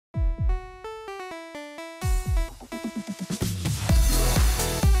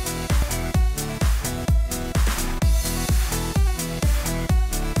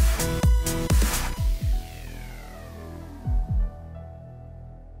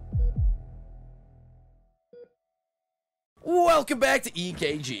Welcome back to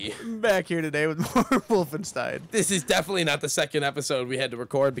EKG. Back here today with more Wolfenstein. This is definitely not the second episode we had to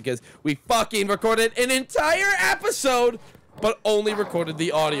record because we fucking recorded an entire episode, but only recorded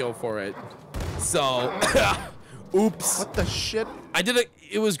the audio for it. So, oops. What the shit? I did it.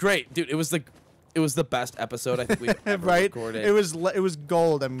 It was great, dude. It was the best episode I think we've ever recorded. It was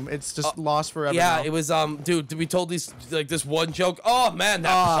gold and it's just lost forever. Yeah, now. it was dude. We told these this one joke. Oh man,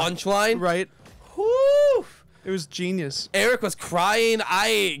 that punchline. Right. Whoo! It was genius. Eric was crying.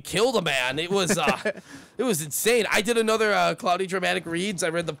 I killed a man. It was it was insane. I did another Cloudy Dramatic Reads. I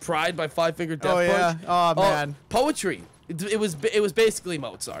read The Pride by Five Finger Death Punch. Oh man. Poetry. It was basically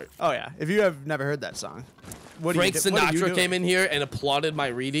Mozart. Oh yeah. If you have never heard that song, Frank Sinatra came in here and applauded my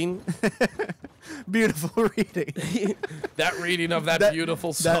reading. Beautiful reading. That reading of that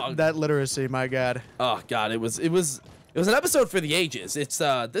beautiful song. That literacy, my God. Oh God, it was an episode for the ages. It's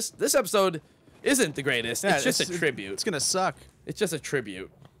this episode isn't the greatest. Yeah, it's just a tribute. It's gonna suck. It's just a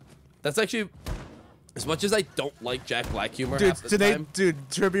tribute. That's actually, as much as I don't like Jack Black humor, Dude,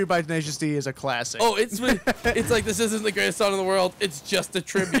 Tribute by Tenacious D is a classic. Oh, it's like, this isn't the greatest song in the world. It's just a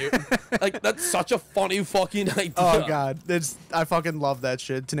tribute. Like, that's such a funny fucking idea. Oh God, I fucking love that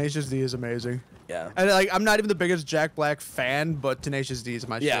shit. Tenacious D is amazing. Yeah. And like, I'm not even the biggest Jack Black fan, but Tenacious D is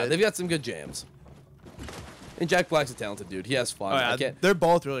my shit. Yeah, they've got some good jams. And Jack Black's a talented dude. He has fun. Oh, yeah. They're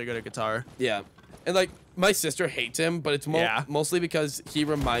both really good at guitar. Yeah. And like, my sister hates him, but it's mostly because he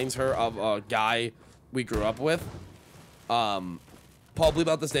reminds her of a guy we grew up with. Paul, bleep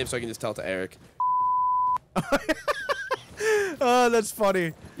out this name so I can just tell it to Eric. Oh, that's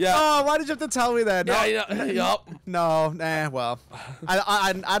funny. Yeah. Oh, why did you have to tell me that? Yeah, yup. No, well,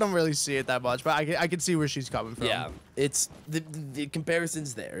 I don't really see it that much, but I can see where she's coming from. Yeah, it's the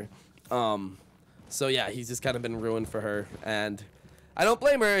comparison's there. So yeah, he's just kind of been ruined for her, and I don't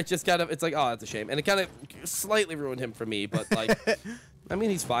blame her. It's just kind of, it's like, oh, that's a shame, and it kind of slightly ruined him for me. But like, I mean,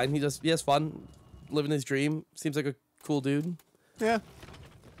 he's fine. He has fun living his dream. Seems like a cool dude. Yeah.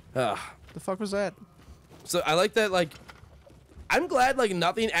 The fuck was that? So I like that. Like, I'm glad like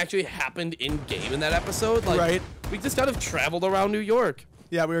nothing actually happened in game in that episode. Like, we just kind of traveled around New York.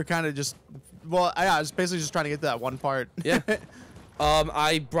 Yeah, we were kind of just, well, I was basically just trying to get to that one part. Yeah.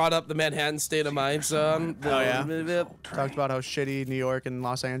 I brought up the Manhattan state of mind song. Talked about how shitty New York and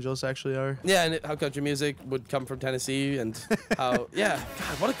Los Angeles actually are. Yeah, and how country music would come from Tennessee, and how, yeah,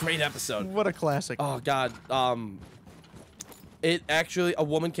 God, what a great episode. What a classic. Oh, God. It actually, a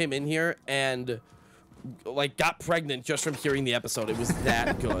woman came in here and, like, got pregnant just from hearing the episode. It was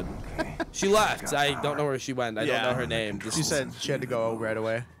that good. She left. I don't know where she went. I don't know her name. She said she had to go right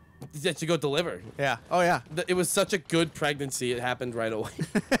away. To go deliver. Yeah. Oh, yeah. It was such a good pregnancy. It happened right away.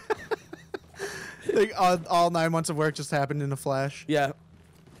 Like all 9 months of work just happened in a flash. Yeah.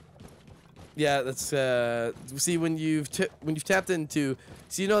 Yeah, that's see when you've tapped into,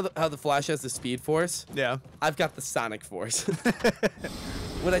 so you know how the Flash has the Speed Force? Yeah. I've got the Sonic Force.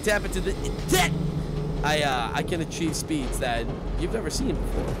 When I tap into I can achieve speeds that you've never seen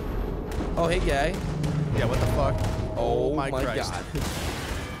before. Oh, hey guy. Yeah, what the fuck? Oh my Christ. God.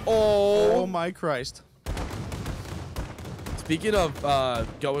 Oh my Christ. Speaking of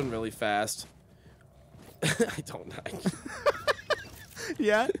going really fast, I don't know.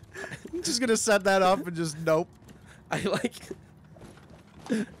 Yeah? I'm just gonna set that up and just nope. I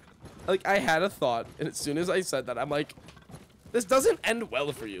I had a thought, and as soon as I said that, I'm like, this doesn't end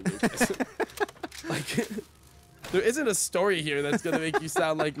well for you, Lucas. Like, there isn't a story here that's gonna make you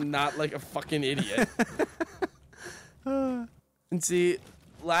sound like not like a fucking idiot. And see,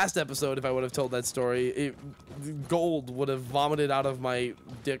 last episode, if I would have told that story, gold would have vomited out of my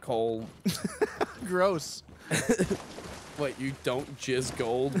dick hole. Gross. Wait, you don't jizz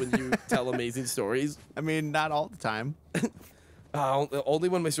gold when you tell amazing stories? I mean, not all the time. Only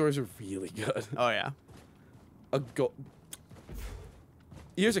when my stories are really good. Oh, yeah.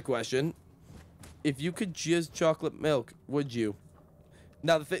 Here's a question. If you could jizz chocolate milk, would you?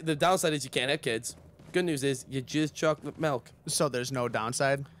 Now, the downside is you can't have kids. Good news is you jizz chocolate milk. So there's no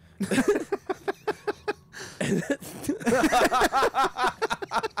downside? Is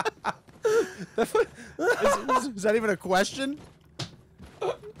that even a question?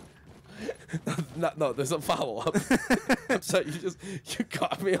 No, there's a follow-up. I'm sorry, you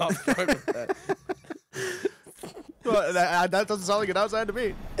caught me off guard with that. Well, that doesn't sound like a downside to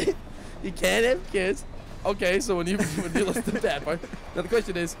me. You can't have kids. Okay, so when you list the bad part, now the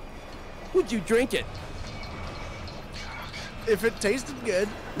question is, would you drink it? If it tasted good.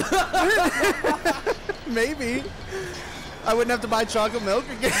 Maybe. I wouldn't have to buy chocolate milk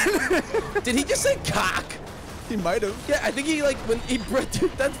again. Did he just say cock? He might have. Yeah, I think he, like, when he broke,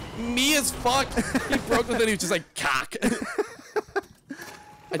 dude, that's me as fuck. He broke with it, he was just like, cock.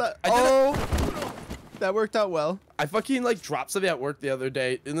 That worked out well. I fucking like dropped something at work the other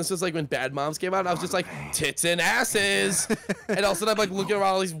day, and this was like when Bad Moms came out. And I was just like, tits and asses, and all of a sudden I'm like looking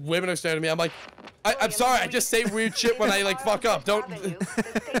around, all these women are staring at me. I'm like, I'm sorry, I just say weird shit when I like fuck up. Don't.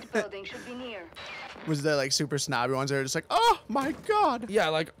 Was there like super snobby ones that are just like, oh my god? Yeah,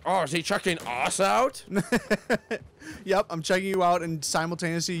 like, oh, is he checking us out? Yep, I'm checking you out and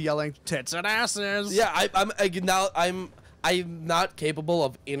simultaneously yelling tits and asses. Yeah, I'm not capable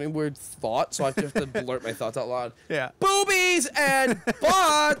of inward thought, so I have to blurt my thoughts out loud. Yeah. Boobies and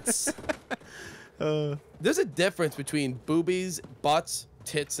butts. There's a difference between boobies, butts,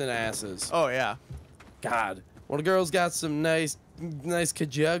 tits, and asses. Oh yeah. God, when a girl's got some nice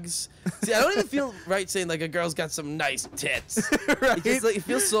kajugs. See, I don't even feel right saying like a girl's got some nice tits. Right? It just like it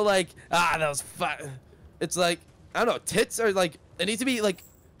feels so like that was fun. It's like I don't know, tits are like it needs to be like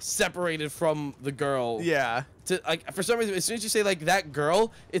separated from the girl. Yeah. To like for some reason, as soon as you say like that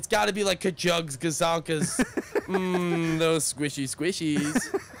girl, it's got to be like kajugs, gazonkas, those squishy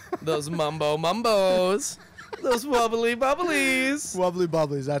squishies, those mumbo mumbos, those wobbly bubblies. Wobbly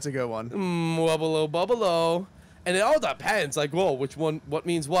bubblies, that's a good one. Wobble-o bubble-o. And it all depends, like, whoa, which one, what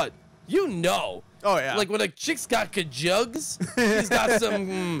means what? You know. Oh, yeah. Like, when a chick's got kajugs, she's got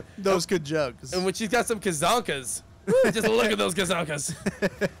some... those kajugs. And when she's got some kazonkas, just look at those kazonkas.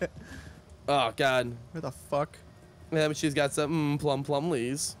 Oh, God. Where the fuck? And then she's got some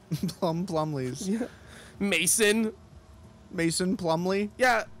plumleys. Plumleys. Yeah. Mason. Mason Plumlee?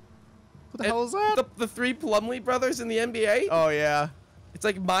 Yeah. What the hell is that? The three Plumlee brothers in the NBA. Oh, yeah. It's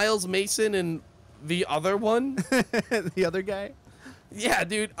like Miles, Mason, and the other one. The other guy? Yeah,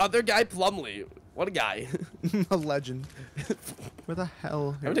 dude. Other guy Plumlee. What a guy. A legend. Where the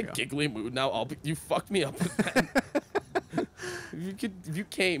hell? I'm in a giggly mood now. You fucked me up with that. if you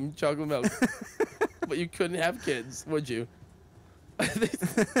came chocolate milk, but you couldn't have kids, would you?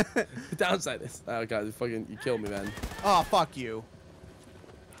 The downside is, oh god, you killed me, man. Oh, fuck you.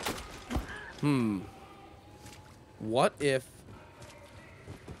 What if?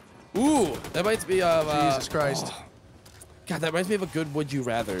 Ooh, that reminds me of. Jesus Christ. Oh, god, that reminds me of a good would you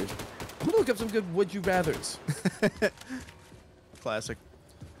rather. I'm gonna look up some good would you rathers. Classic.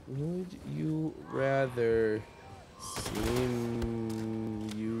 Would you rather simulator?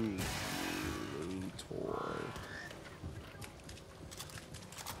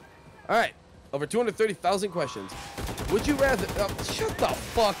 All right, over 230,000 questions. Would you rather? Oh, shut the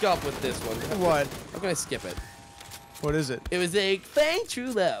fuck up with this one. What? I'm gonna skip it. What is it? It was a find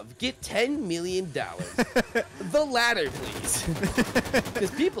true love, get $10 million. The latter, please,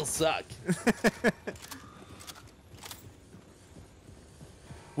 because people suck.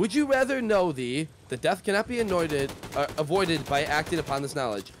 Would you rather know the death cannot be avoided by acting upon this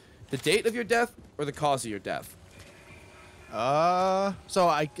knowledge, the date of your death or the cause of your death? So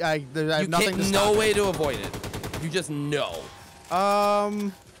I have nothing to stop no way to avoid it. You just know.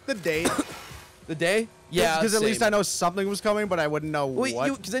 The date. The day? Yeah, because at least I know something was coming, but I wouldn't know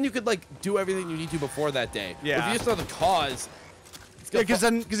what. Because then you could like do everything you need to before that day. Yeah. If you just know the cause.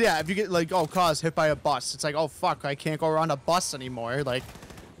 Yeah, if you get like, oh, cause hit by a bus, it's like, oh fuck, I can't go around a bus anymore. Like,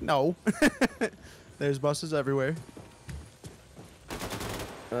 no. There's buses everywhere.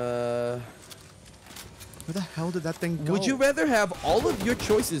 Where the hell did that thing go? Would you rather have all of your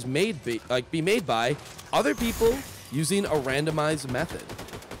choices be made by other people using a randomized method?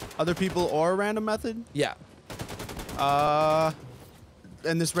 Other people or a random method? Yeah. And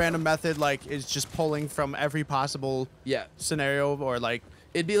this random method like is just pulling from every possible scenario, or like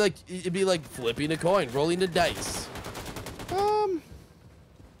it'd be like flipping a coin, rolling the dice.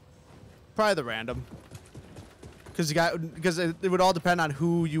 Probably the random. Because it would all depend on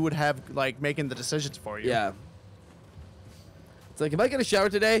who you would have like making the decisions for you. Yeah. It's like, am I gonna shower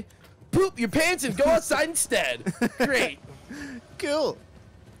today? Poop your pants and go outside instead. Great. Cool.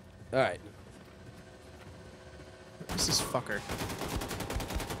 All right. What's this fucker?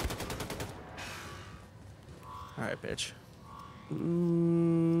 All right, bitch.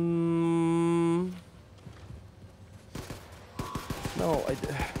 No,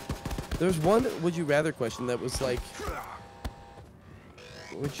 there's one would you rather question that was like,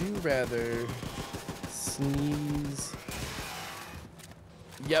 would you rather sneeze?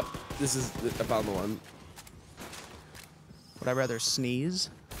 Yep, I found the one. Would I rather sneeze?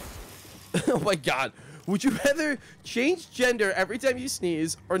 Oh my god. Would you rather change gender every time you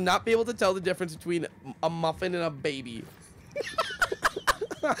sneeze or not be able to tell the difference between a muffin and a baby?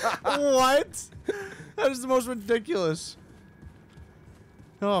 What? That is the most ridiculous.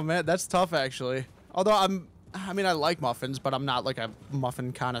 Oh man, that's tough actually. Although I mean I like muffins, but I'm not like a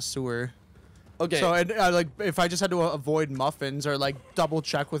muffin connoisseur. Okay. So like if I just had to avoid muffins or like double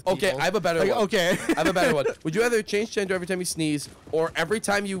check with people. Okay, I have a better one. Okay. I have a better one. Would you rather change gender every time you sneeze, or every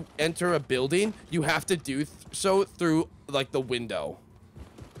time you enter a building, you have to do so through like the window?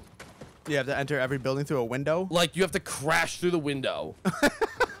 You have to enter every building through a window? Like you have to crash through the window.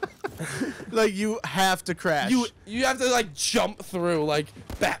 Like you have to crash. You have to like jump through like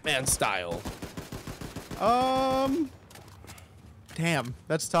Batman style. Damn,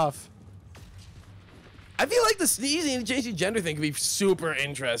 that's tough. I feel like the sneezing and changing gender thing could be super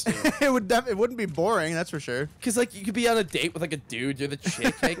interesting. It wouldn't be boring, that's for sure. Cause like you could be on a date with like a dude, you're the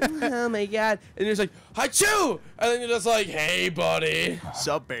chick, like, oh my god, and you're just like, Hachu! And then you're just like, hey buddy.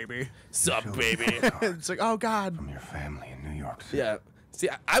 Sup, baby. Sup, baby. It's like, oh god. From your family in New York City. Yeah. See,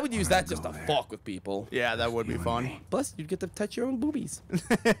 I would use that just to fuck with people. Yeah, that would be fun. Plus, you'd get to touch your own boobies.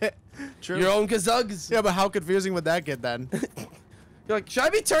 True. Your own kazugs. Yeah, but how confusing would that get then? You're like, should I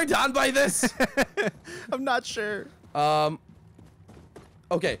be turned on by this? I'm not sure.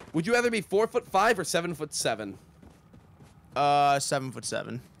 Okay, would you rather be 4'5" or 7'7"?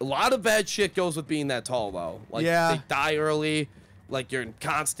 7'7". A lot of bad shit goes with being that tall, though. Like, Yeah. they die early. Like, you're in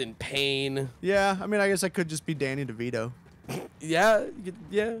constant pain. Yeah, I mean, I guess I could just be Danny DeVito. Yeah,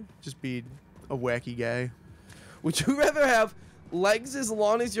 yeah. Just be a wacky guy. Would you rather have legs as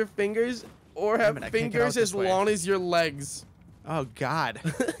long as your fingers or have Damn it, I can't get fingers out as this way. long as your legs? Oh god.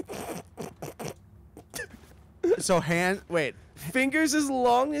 So wait. Fingers as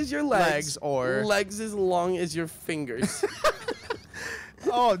long as your legs or legs as long as your fingers.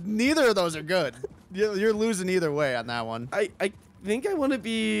 Oh, neither of those are good. You're losing either way on that one. I think I want to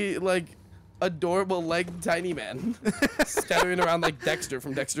be like adorable leg tiny man scattering around like Dexter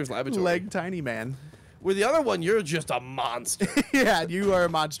from Dexter's Laboratory. Leg tiny man. With the other one, you're just a monster. Yeah, you are a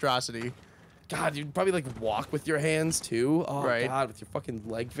monstrosity. God, you'd probably like walk with your hands too. Oh Right. God, with your fucking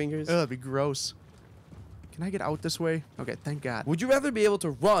leg fingers. Ugh, that'd be gross. Can I get out this way? Okay, thank God. Would you rather be able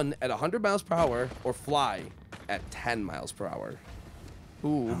to run at 100 miles per hour or fly at 10 miles per hour?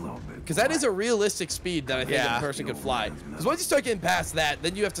 Ooh. Because that is a realistic speed that I think Yeah. a person could fly. Because once you start getting past that,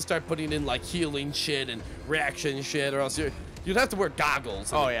 then you have to start putting in like healing shit and reaction shit, or else you'd have to wear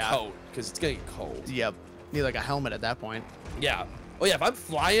goggles and Oh, a yeah. coat because it's gonna get cold. Yep. Need like a helmet at that point. Yeah. Oh yeah. If I'm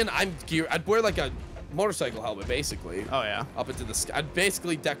flying, I'd wear like a motorcycle helmet basically. Oh yeah. Up into the sky. I'd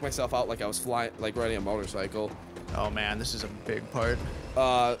basically deck myself out like I was flying, like riding a motorcycle. Oh man, this is a big part.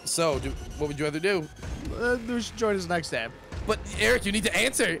 So what would you rather do? We should join us next time. But Eric, you need to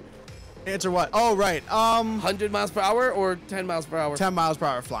answer. Answer what? Oh right. 100 miles per hour or 10 miles per hour? 10 miles per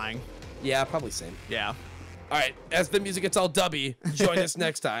hour flying. Yeah, probably same. Yeah. All right, as the music gets all dubby, join us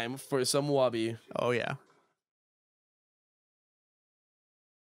next time for some wubby. Oh yeah.